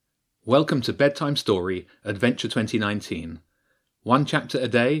Welcome to Bedtime Story Adventure 2019. One chapter a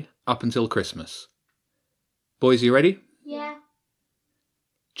day up until Christmas. Boys, you ready? Yeah.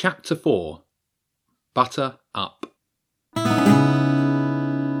 Chapter 4. Butter Up.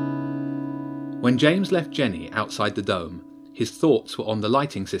 When James left Jenny outside the dome, his thoughts were on the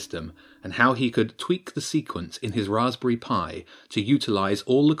lighting system and how he could tweak the sequence in his Raspberry Pi to utilise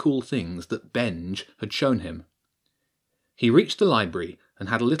all the cool things that Benj had shown him. He reached the library and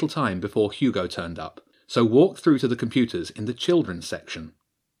had a little time before Hugo turned up, so walked through to the computers in the children's section.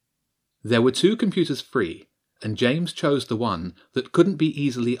 There were 2 computers free, and James chose the one that couldn't be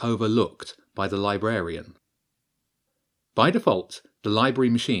easily overlooked by the librarian. By default, the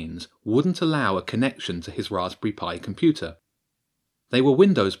library machines wouldn't allow a connection to his Raspberry Pi computer. They were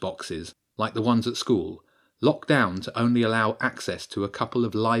Windows boxes, like the ones at school, locked down to only allow access to a couple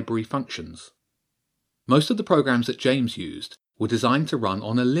of library functions. Most of the programs that James used were designed to run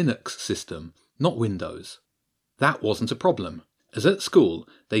on a Linux system, not Windows. That wasn't a problem, as at school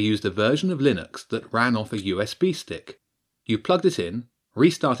they used a version of Linux that ran off a USB stick. You plugged it in,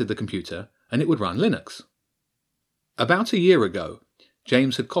 restarted the computer, and it would run Linux. About a year ago,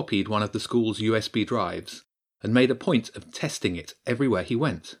 James had copied one of the school's USB drives and made a point of testing it everywhere he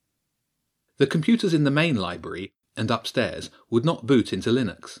went. The computers in the main library and upstairs would not boot into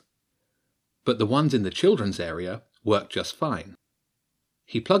Linux, but the ones in the children's area worked just fine.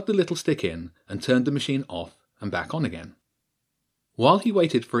 He plugged the little stick in and turned the machine off and back on again. While he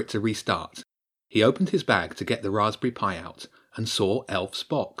waited for it to restart, he opened his bag to get the Raspberry Pi out and saw Elf's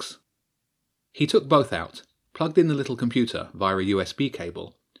box. He took both out, plugged in the little computer via a USB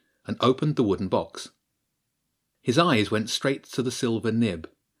cable, and opened the wooden box. His eyes went straight to the silver nib.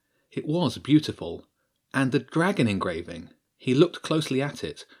 It was beautiful, and the dragon engraving, he looked closely at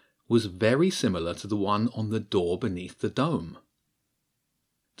it, was very similar to the one on the door beneath the dome.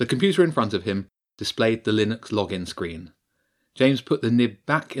 The computer in front of him displayed the Linux login screen. James put the nib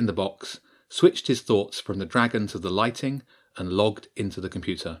back in the box, switched his thoughts from the dragon to the lighting, and logged into the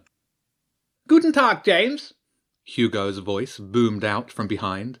computer. Guten Tag, James! Hugo's voice boomed out from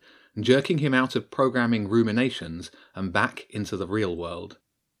behind, jerking him out of programming ruminations and back into the real world.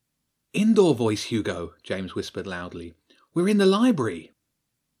 "Indoor voice, Hugo," James whispered loudly. "We're in the library."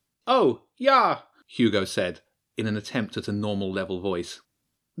 Oh, ja, Hugo said, in an attempt at a normal level voice.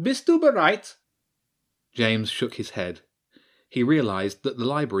 Bist du bereit? James shook his head. He realised that the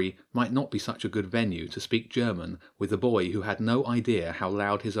library might not be such a good venue to speak German with a boy who had no idea how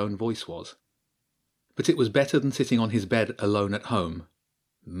loud his own voice was. But it was better than sitting on his bed alone at home.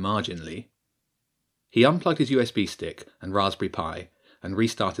 Marginally. He unplugged his USB stick and Raspberry Pi and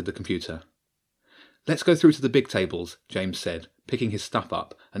restarted the computer. "Let's go through to the big tables," James said, picking his stuff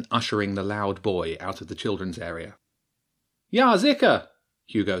up and ushering the loud boy out of the children's area. Ja, sicher,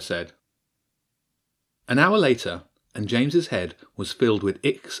 Hugo said. An hour later, and James's head was filled with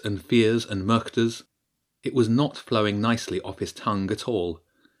icks and fears and möchters. It was not flowing nicely off his tongue at all.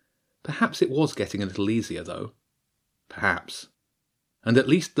 Perhaps it was getting a little easier, though. Perhaps. And at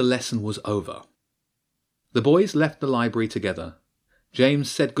least the lesson was over. The boys left the library together. James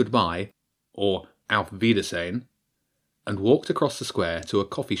said goodbye, or Auf Wiedersehen, and walked across the square to a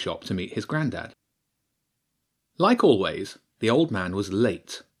coffee shop to meet his granddad. Like always, the old man was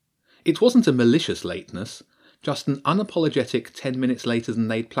late. It wasn't a malicious lateness, just an unapologetic 10 minutes later than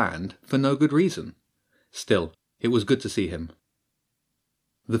they'd planned, for no good reason. Still, it was good to see him.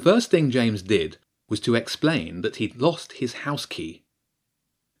 The first thing James did was to explain that he'd lost his house key.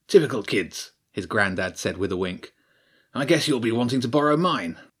 "Typical kids," his granddad said with a wink. "I guess you'll be wanting to borrow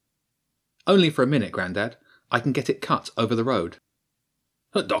mine." "Only for a minute, Grandad. I can get it cut over the road."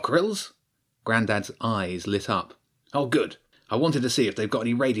 "At Dockerill's?" Grandad's eyes lit up. "Oh, good. I wanted to see if they've got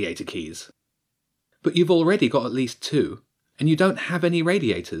any radiator keys." "But you've already got at least 2, and you don't have any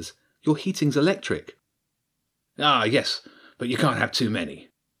radiators. Your heating's electric." "Ah, yes, but you can't have too many.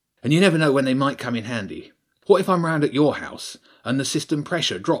 And you never know when they might come in handy. What if I'm round at your house, and the system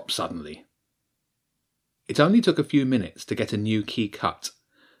pressure drops suddenly?" It only took a few minutes to get a new key cut,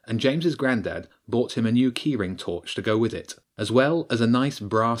 and James's granddad bought him a new keyring torch to go with it, as well as a nice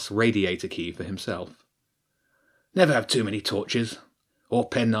brass radiator key for himself. "Never have too many torches, or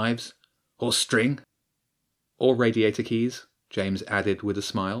penknives, or string." "Or radiator keys," James added with a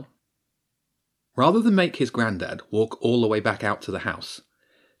smile. Rather than make his granddad walk all the way back out to the house,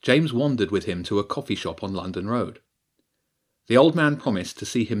 James wandered with him to a coffee shop on London Road. The old man promised to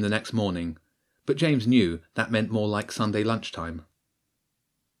see him the next morning, but James knew that meant more like Sunday lunchtime.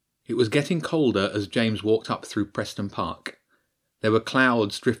 It was getting colder as James walked up through Preston Park. There were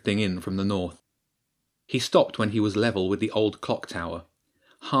clouds drifting in from the north. He stopped when he was level with the old clock tower,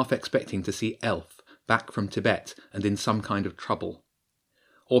 half expecting to see Elf back from Tibet and in some kind of trouble.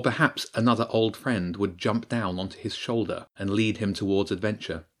 Or perhaps another old friend would jump down onto his shoulder and lead him towards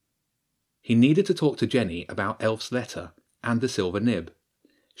adventure. He needed to talk to Jenny about Elf's letter and the silver nib.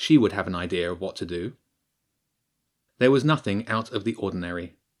 She would have an idea of what to do. There was nothing out of the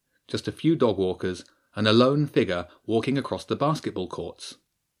ordinary, just a few dog walkers and a lone figure walking across the basketball courts.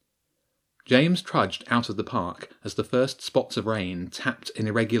 James trudged out of the park as the first spots of rain tapped in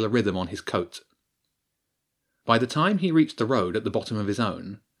irregular rhythm on his coat. By the time he reached the road at the bottom of his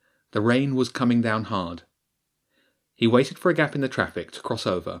own, the rain was coming down hard. He waited for a gap in the traffic to cross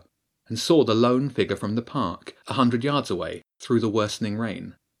over and saw the lone figure from the park 100 yards away through the worsening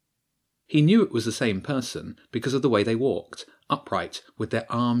rain. He knew it was the same person because of the way they walked, upright with their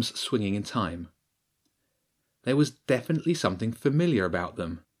arms swinging in time. There was definitely something familiar about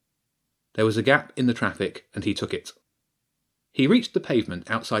them. There was a gap in the traffic, and he took it. He reached the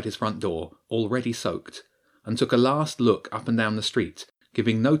pavement outside his front door, already soaked, and took a last look up and down the street,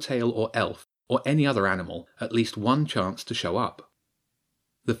 giving No Tail or Elf or any other animal at least one chance to show up.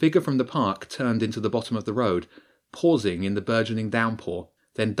 The figure from the park turned into the bottom of the road, pausing in the burgeoning downpour,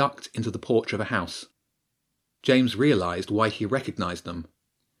 then ducked into the porch of a house. James realized why he recognized them.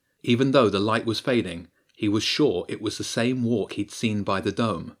 Even though the light was fading, he was sure it was the same walk he'd seen by the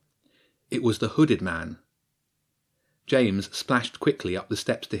dome. It was the hooded man. James splashed quickly up the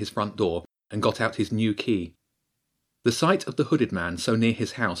steps to his front door and got out his new key. The sight of the hooded man so near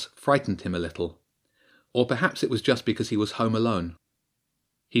his house frightened him a little. Or perhaps it was just because he was home alone.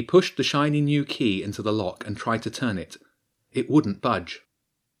 He pushed the shiny new key into the lock and tried to turn it. It wouldn't budge.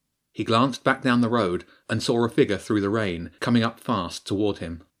 He glanced back down the road and saw a figure through the rain coming up fast toward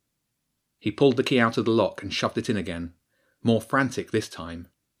him. He pulled the key out of the lock and shoved it in again, more frantic this time.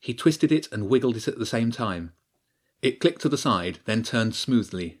 He twisted it and wiggled it at the same time. It clicked to the side, then turned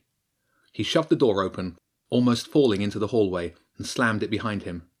smoothly. He shoved the door open, almost falling into the hallway, and slammed it behind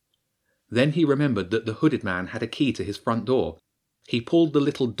him. Then he remembered that the hooded man had a key to his front door. He pulled the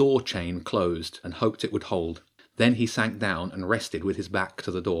little door chain closed and hoped it would hold. Then he sank down and rested with his back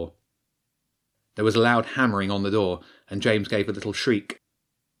to the door. There was a loud hammering on the door, and James gave a little shriek.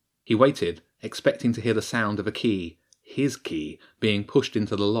 He waited, expecting to hear the sound of a key, his key, being pushed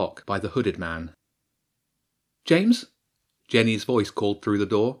into the lock by the hooded man. "James?" Jenny's voice called through the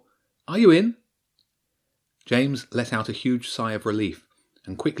door. "Are you in?" James let out a huge sigh of relief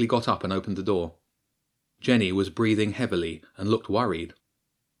and quickly got up and opened the door. Jenny was breathing heavily and looked worried.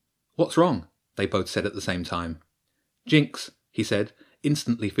 "What's wrong?" they both said at the same time. "Jinx," he said,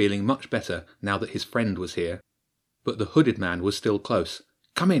 instantly feeling much better now that his friend was here. But the hooded man was still close.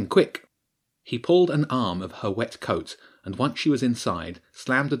 "Come in, quick!" He pulled an arm of her wet coat, and once she was inside,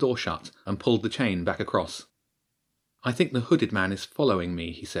 slammed the door shut and pulled the chain back across. "I think the hooded man is following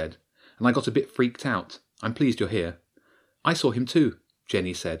me," he said, "and I got a bit freaked out. I'm pleased you're here." "I saw him too,"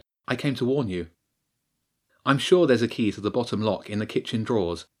 Jenny said. "I came to warn you." "I'm sure there's a key to the bottom lock in the kitchen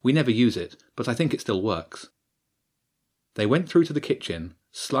drawers. We never use it, but I think it still works." They went through to the kitchen,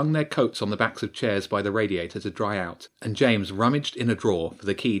 slung their coats on the backs of chairs by the radiator to dry out, and James rummaged in a drawer for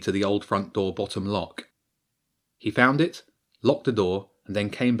the key to the old front door bottom lock. He found it, locked the door, and then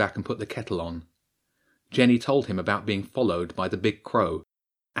came back and put the kettle on. Jenny told him about being followed by the big crow,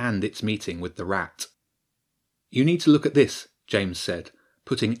 and its meeting with the rat. "You need to look at this," James said,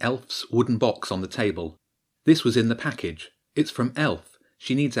 putting Elf's wooden box on the table. "This was in the package. It's from Elf.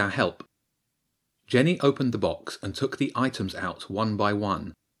 She needs our help." Jenny opened the box and took the items out one by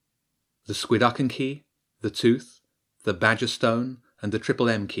one. The Squidducken key, the tooth, the badger stone, and the Triple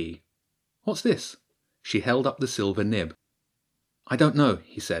M key. "What's this?" She held up the silver nib. "I don't know,"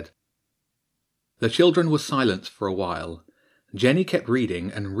 he said. The children were silent for a while. Jenny kept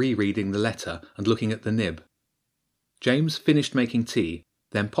reading and rereading the letter and looking at the nib. James finished making tea,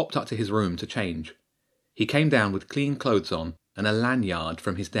 then popped up to his room to change. He came down with clean clothes on and a lanyard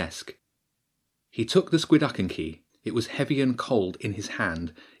from his desk. He took the Squidducken key. It was heavy and cold in his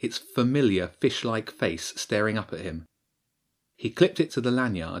hand, its familiar fish-like face staring up at him. He clipped it to the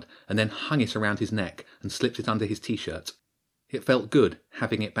lanyard and then hung it around his neck and slipped it under his t-shirt. It felt good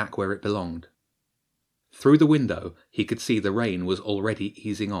having it back where it belonged. Through the window he could see the rain was already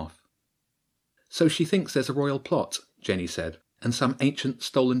easing off. "So she thinks there's a royal plot," Jenny said, "and some ancient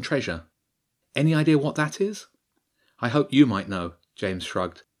stolen treasure. Any idea what that is?" "I hope you might know," James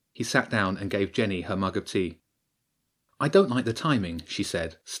shrugged. He sat down and gave Jenny her mug of tea. "I don't like the timing," she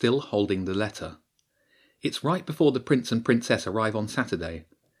said, still holding the letter. "It's right before the prince and princess arrive on Saturday.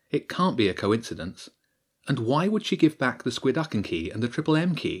 It can't be a coincidence. And why would she give back the Squidducken key and the Triple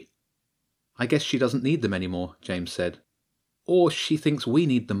M key?" "I guess she doesn't need them anymore," James said. Or she thinks we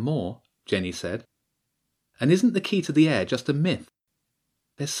need them more, Jenny said. And isn't the key to the air just a myth?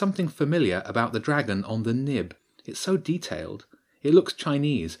 There's something familiar about the dragon on the nib. It's so detailed. It looks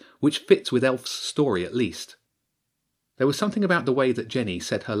Chinese, which fits with Elf's story at least. There was something about the way that Jenny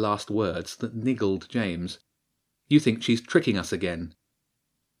said her last words that niggled James. You think she's tricking us again?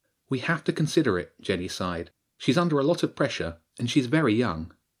 We have to consider it, Jenny sighed. She's under a lot of pressure, and she's very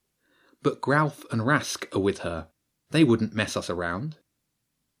young. But Gralf and Rask are with her. They wouldn't mess us around.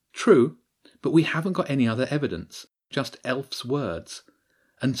 True, but we haven't got any other evidence, just Elf's words.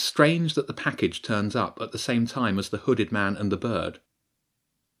 And strange that the package turns up at the same time as the hooded man and the bird.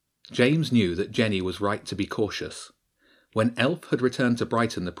 James knew that Jenny was right to be cautious. When Elf had returned to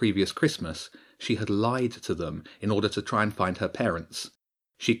Brighton the previous Christmas, she had lied to them in order to try and find her parents.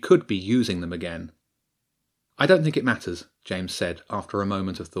 She could be using them again. I don't think it matters, James said after a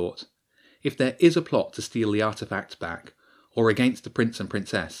moment of thought. If there is a plot to steal the artefact back, or against the Prince and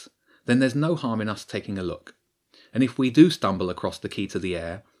Princess, then there's no harm in us taking a look. And if we do stumble across the key to the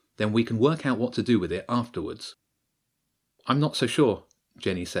air, then we can work out what to do with it afterwards. I'm not so sure,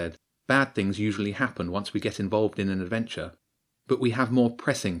 Jenny said. Bad things usually happen once we get involved in an adventure, but we have more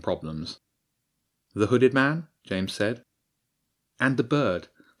pressing problems. The hooded man? James said. And the bird.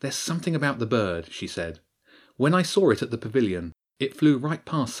 There's something about the bird, she said. When I saw it at the pavilion, it flew right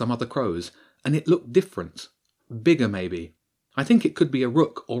past some other crows, and it looked different. Bigger, maybe. I think it could be a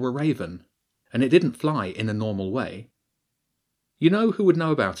rook or a raven. And it didn't fly in a normal way. You know who would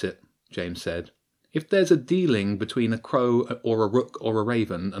know about it, James said. If there's a dealing between a crow or a rook or a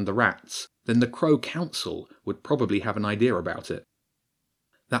raven and the rats, then the Crow Council would probably have an idea about it.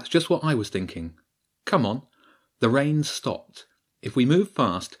 That's just what I was thinking. Come on. The rain's stopped. If we move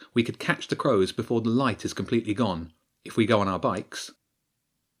fast, we could catch the crows before the light is completely gone, if we go on our bikes.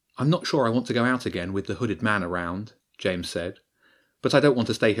 I'm not sure I want to go out again with the hooded man around, James said. But I don't want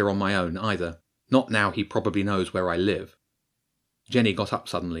to stay here on my own either. Not now he probably knows where I live. Jenny got up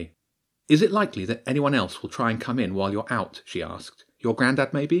suddenly. Is it likely that anyone else will try and come in while you're out? She asked. Your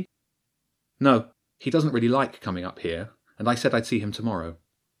granddad, maybe? No, he doesn't really like coming up here, and I said I'd see him tomorrow.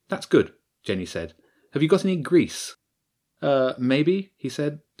 That's good, Jenny said. Have you got any grease? Maybe, he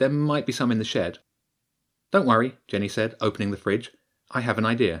said. There might be some in the shed. Don't worry, Jenny said, opening the fridge. I have an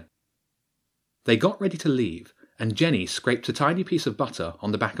idea. They got ready to leave, and Jenny scraped a tiny piece of butter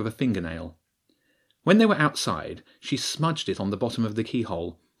on the back of a fingernail. When they were outside, she smudged it on the bottom of the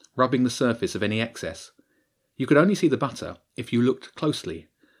keyhole, rubbing the surface of any excess. You could only see the butter if you looked closely,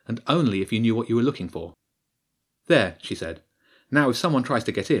 and only if you knew what you were looking for. There, she said. Now if someone tries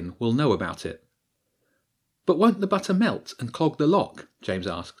to get in, we'll know about it. But won't the butter melt and clog the lock? James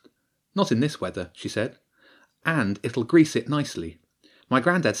asked. Not in this weather, she said. And it'll grease it nicely. My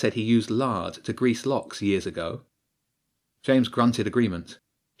granddad said he used lard to grease locks years ago. James grunted agreement.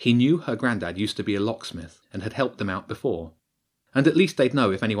 He knew her granddad used to be a locksmith and had helped them out before. And at least they'd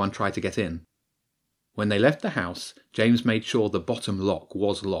know if anyone tried to get in. When they left the house, James made sure the bottom lock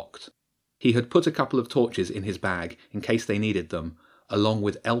was locked. He had put a couple of torches in his bag in case they needed them, along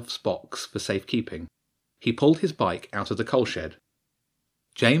with Elf's box for safekeeping. He pulled his bike out of the coal shed.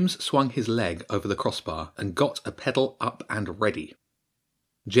 James swung his leg over the crossbar and got a pedal up and ready.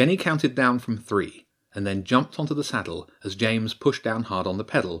 Jenny counted down from 3, and then jumped onto the saddle as James pushed down hard on the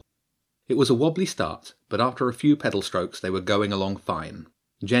pedal. It was a wobbly start, but after a few pedal strokes they were going along fine.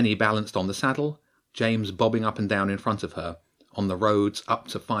 Jenny balanced on the saddle, James bobbing up and down in front of her, on the roads up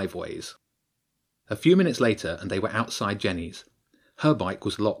to Five Ways. A few minutes later and they were outside Jenny's. Her bike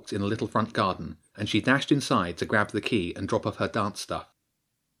was locked in a little front garden, and she dashed inside to grab the key and drop off her dance stuff.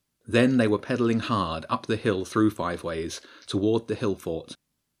 Then they were pedalling hard up the hill through Five Ways, toward the hill fort,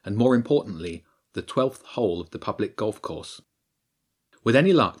 and more importantly, the 12th hole of the public golf course. With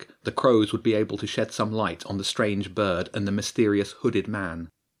any luck, the crows would be able to shed some light on the strange bird and the mysterious hooded man.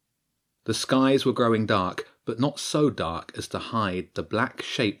 The skies were growing dark, but not so dark as to hide the black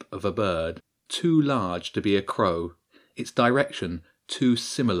shape of a bird, too large to be a crow, its direction too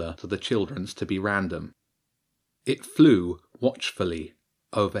similar to the children's to be random. It flew watchfully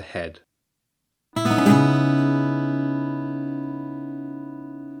overhead.